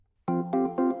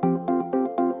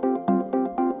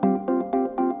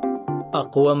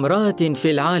أقوى امرأة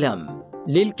في العالم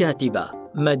للكاتبة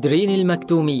مدرين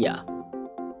المكتومية.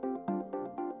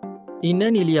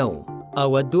 إنني اليوم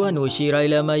أود أن أشير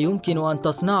إلى ما يمكن أن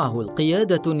تصنعه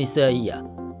القيادة النسائية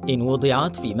إن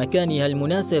وضعت في مكانها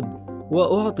المناسب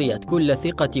وأعطيت كل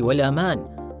الثقة والأمان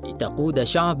لتقود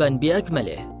شعباً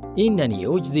بأكمله. إنني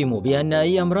أجزم بأن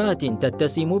أي امرأة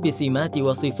تتسم بسمات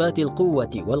وصفات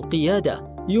القوة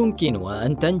والقيادة يمكنها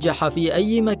أن تنجح في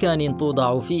أي مكان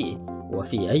توضع فيه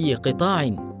وفي أي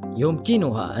قطاع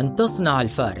يمكنها أن تصنع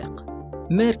الفارق.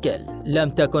 ميركل لم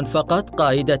تكن فقط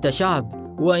قائدة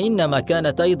شعب، وإنما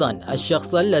كانت أيضاً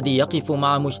الشخص الذي يقف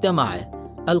مع مجتمعه،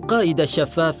 القائد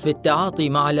الشفاف في التعاطي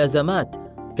مع الأزمات.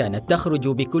 كانت تخرج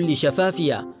بكل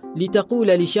شفافية لتقول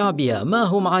لشعبها ما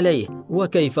هم عليه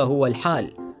وكيف هو الحال.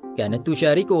 كانت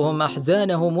تشاركهم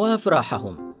أحزانهم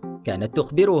وأفراحهم. كانت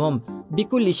تخبرهم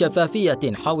بكل شفافية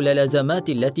حول الأزمات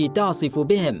التي تعصف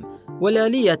بهم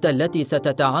والآلية التي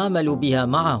ستتعامل بها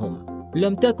معهم.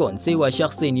 لم تكن سوى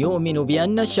شخص يؤمن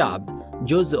بأن الشعب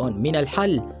جزء من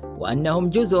الحل، وأنهم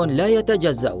جزء لا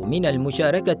يتجزأ من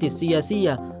المشاركة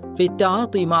السياسية في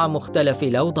التعاطي مع مختلف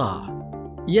الأوضاع.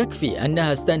 يكفي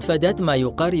أنها استنفدت ما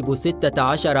يقارب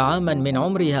 16 عاماً من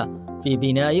عمرها في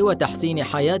بناء وتحسين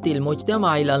حياة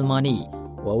المجتمع الألماني،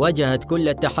 وواجهت كل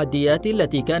التحديات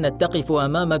التي كانت تقف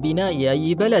أمام بناء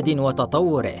أي بلد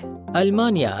وتطوره.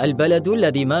 ألمانيا البلد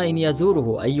الذي ما إن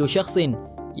يزوره أي شخص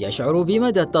يشعر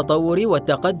بمدى التطور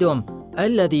والتقدم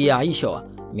الذي يعيشه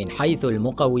من حيث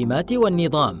المقومات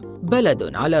والنظام.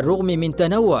 بلد على الرغم من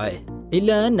تنوعه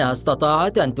إلا أنها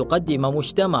استطاعت أن تقدم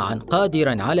مجتمعاً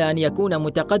قادراً على أن يكون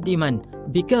متقدماً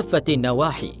بكافة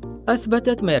النواحي.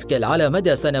 أثبتت ميركل على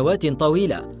مدى سنوات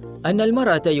طويلة أن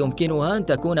المرأة يمكنها أن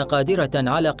تكون قادرة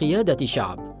على قيادة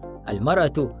شعب.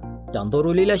 المرأة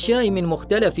تنظر للأشياء من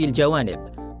مختلف الجوانب،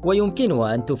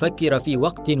 ويمكنها أن تفكر في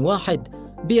وقت واحد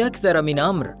بأكثر من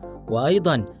أمر،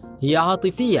 وأيضاً هي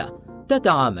عاطفية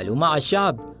تتعامل مع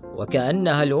الشعب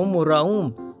وكأنها الأم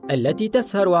الرؤوم التي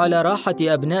تسهر على راحة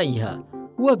أبنائها،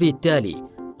 وبالتالي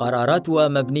قراراتها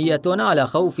مبنية على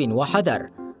خوف وحذر،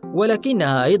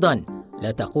 ولكنها أيضاً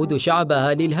لا تقود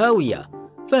شعبها للهاوية،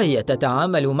 فهي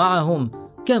تتعامل معهم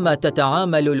كما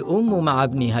تتعامل الأم مع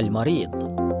ابنها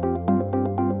المريض.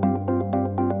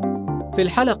 في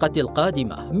الحلقة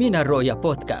القادمة من الرؤيا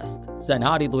بودكاست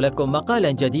سنعرض لكم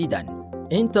مقالاً جديداً.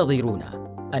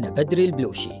 انتظرونا. أنا بدر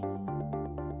البلوشي.